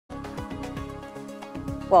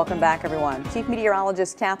Welcome back, everyone. Chief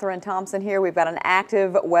Meteorologist Catherine Thompson here. We've got an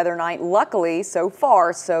active weather night. Luckily, so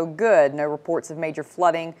far, so good. No reports of major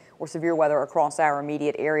flooding or severe weather across our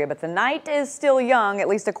immediate area, but the night is still young, at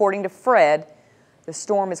least according to Fred. The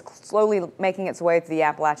storm is slowly making its way through the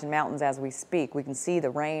Appalachian Mountains as we speak. We can see the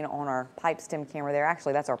rain on our pipe stem camera there.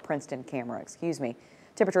 Actually, that's our Princeton camera, excuse me.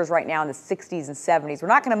 Temperatures right now in the 60s and 70s. We're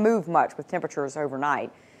not going to move much with temperatures overnight.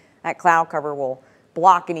 That cloud cover will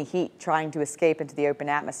block any heat trying to escape into the open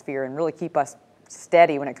atmosphere and really keep us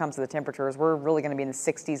steady when it comes to the temperatures. We're really going to be in the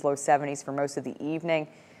 60s, low 70s for most of the evening.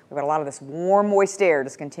 We've got a lot of this warm, moist air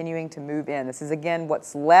just continuing to move in. This is, again,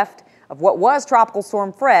 what's left of what was Tropical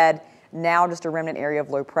Storm Fred, now just a remnant area of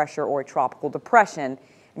low pressure or a tropical depression.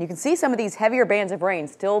 And you can see some of these heavier bands of rain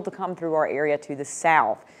still to come through our area to the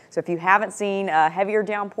south. So if you haven't seen a heavier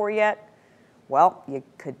downpour yet, well, you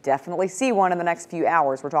could definitely see one in the next few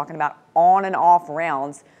hours. We're talking about on and off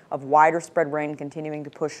rounds of wider spread rain continuing to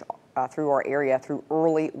push through our area through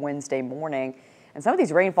early Wednesday morning. And some of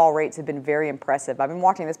these rainfall rates have been very impressive. I've been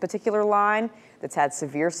watching this particular line that's had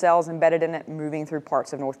severe cells embedded in it moving through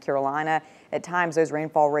parts of North Carolina. At times, those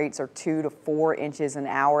rainfall rates are 2 to 4 inches an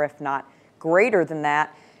hour, if not greater than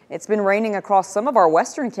that. It's been raining across some of our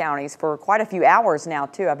western counties for quite a few hours now,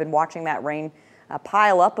 too. I've been watching that rain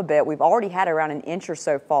pile up a bit. We've already had around an inch or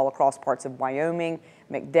so fall across parts of Wyoming,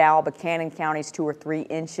 McDowell, Buchanan counties, 2 or 3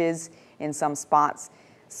 inches in some spots.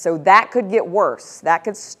 So that could get worse. That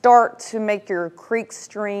could start to make your creeks,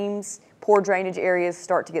 streams, poor drainage areas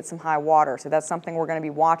start to get some high water. So that's something we're going to be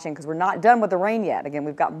watching because we're not done with the rain yet. Again,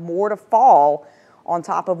 we've got more to fall on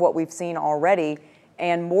top of what we've seen already,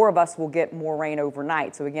 and more of us will get more rain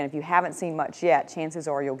overnight. So again, if you haven't seen much yet, chances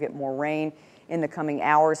are you'll get more rain in the coming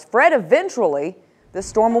hours. Fred, eventually, this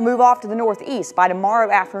storm will move off to the northeast. By tomorrow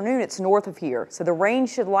afternoon, it's north of here. So the rain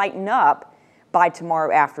should lighten up by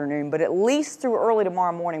tomorrow afternoon, but at least through early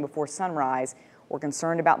tomorrow morning before sunrise, we're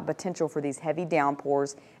concerned about the potential for these heavy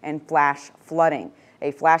downpours and flash flooding.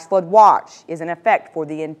 A flash flood watch is in effect for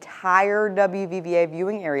the entire WVVA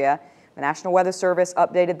viewing area. The National Weather Service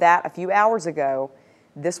updated that a few hours ago.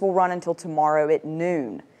 This will run until tomorrow at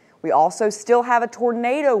noon. We also still have a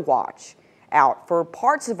tornado watch out for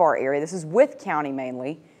parts of our area. This is Wythe County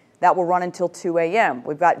mainly. That will run until 2 a.m.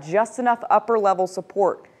 We've got just enough upper level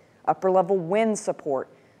support, upper level wind support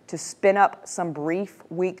to spin up some brief,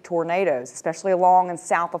 weak tornadoes, especially along and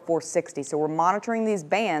south of 460. So we're monitoring these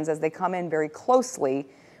bands as they come in very closely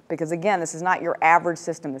because, again, this is not your average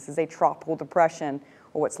system. This is a tropical depression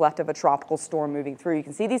or what's left of a tropical storm moving through. You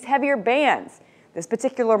can see these heavier bands. This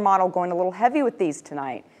particular model going a little heavy with these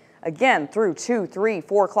tonight. Again, through 2, 3,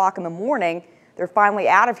 4 o'clock in the morning, they're finally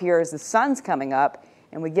out of here as the sun's coming up,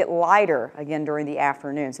 and we get lighter again during the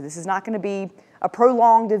afternoon. So this is not going to be a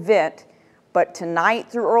prolonged event, but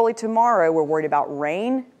tonight through early tomorrow, we're worried about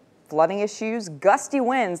rain, flooding issues, gusty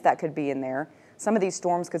winds that could be in there. Some of these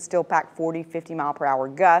storms could still pack 40, 50 mile per hour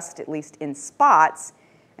gust, at least in spots.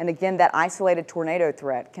 And again, that isolated tornado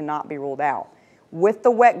threat cannot be ruled out. With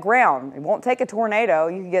the wet ground, it won't take a tornado.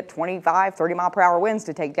 You can get 25, 30 mile per hour winds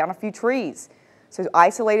to take down a few trees. So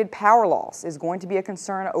isolated power loss is going to be a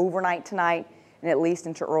concern overnight tonight and at least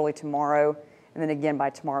into early tomorrow. And then again, by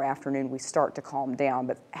tomorrow afternoon, we start to calm down.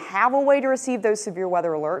 But have a way to receive those severe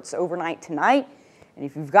weather alerts overnight tonight. And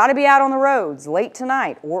if you've got to be out on the roads late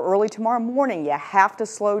tonight or early tomorrow morning, you have to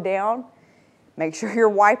slow down. Make sure your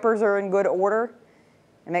wipers are in good order.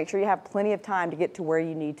 And make sure you have plenty of time to get to where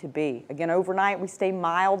you need to be. Again, overnight, we stay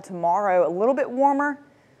mild tomorrow, a little bit warmer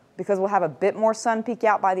because we'll have a bit more sun peek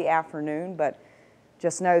out by the afternoon, but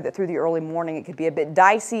just know that through the early morning, it could be a bit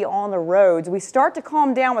dicey on the roads. We start to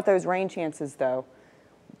calm down with those rain chances, though.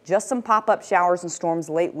 Just some pop-up showers and storms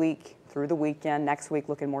late week through the weekend. Next week,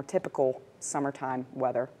 looking more typical summertime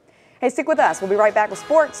weather. Hey, stick with us. We'll be right back with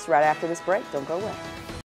sports right after this break. Don't go away.